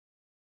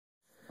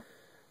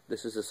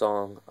This is a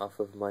song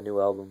off of my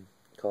new album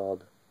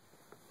called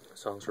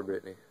Songs for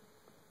Brittany.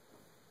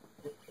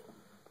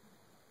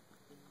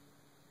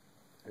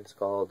 It's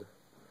called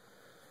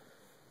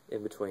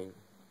In Between.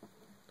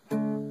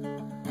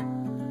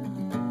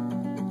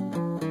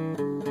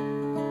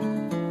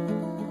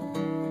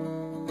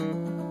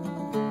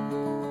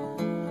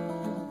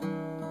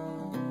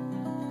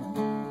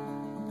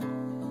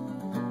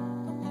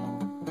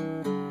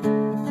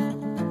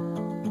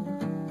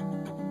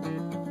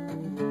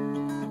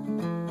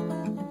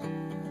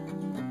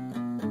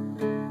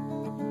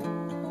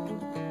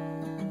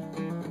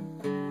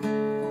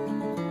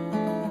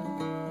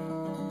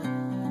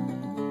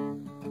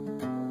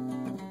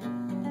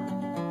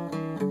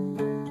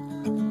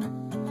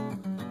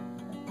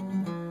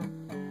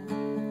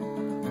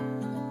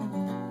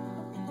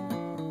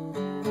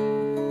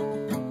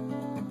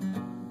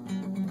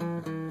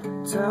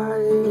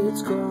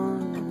 Tides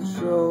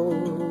control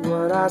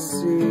what I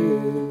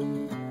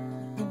see.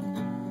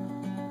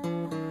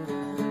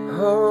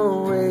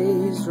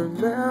 Always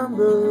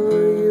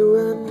remember you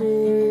and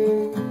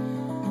me.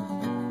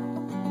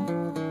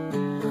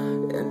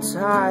 And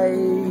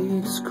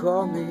tides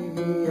call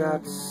me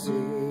out to sea.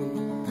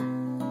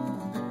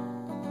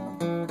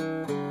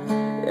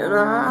 And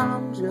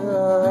I'm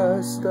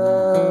just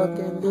stuck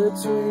in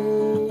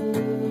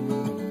between.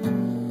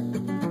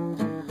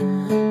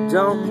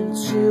 Don't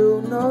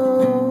you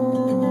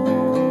know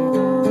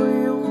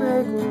you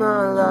make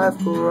my life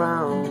go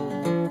round?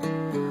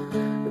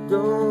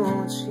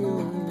 Don't you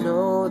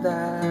know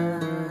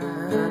that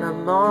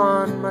I'm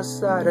on my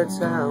side of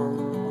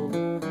town?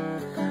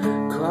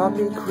 Call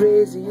me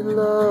crazy in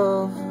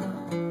love,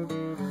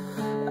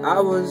 I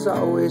was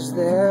always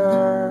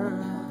there.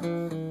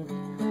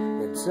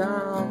 And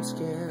times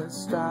can't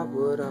stop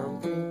what I'm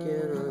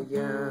thinking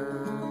again.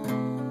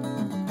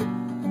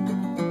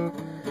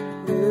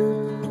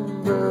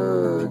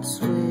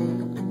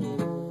 Between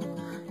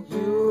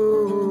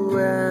you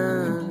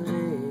and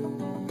me,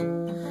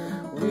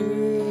 we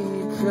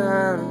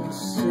can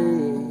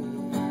see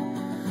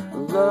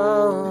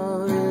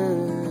love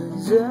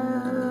is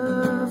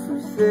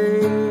everything.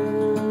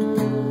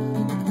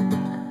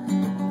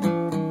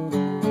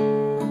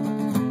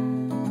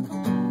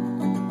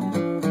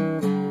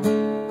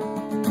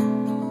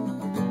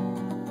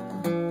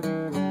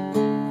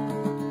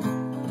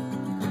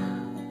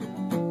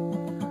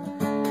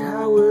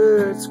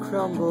 Cowards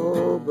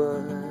crumble,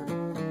 but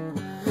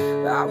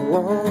I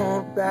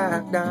won't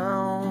back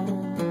down.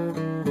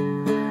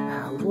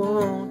 I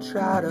won't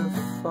try to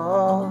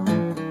fall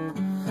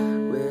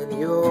when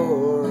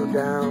you're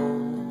down.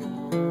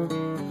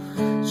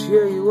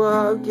 Cheer you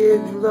up,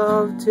 give you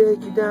love,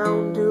 take you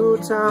down to a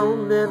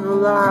town. And the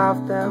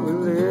life that we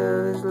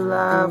live is the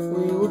life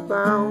we were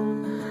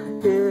bound.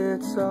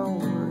 It's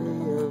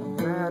only a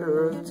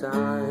matter of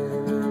time.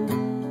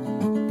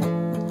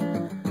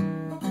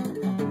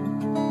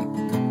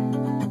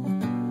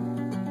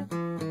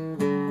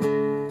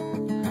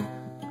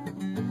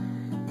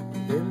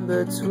 In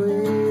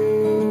between,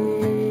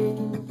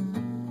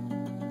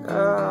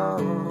 oh,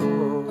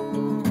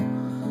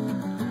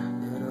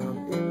 and I'm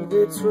in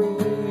between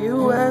you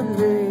and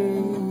me.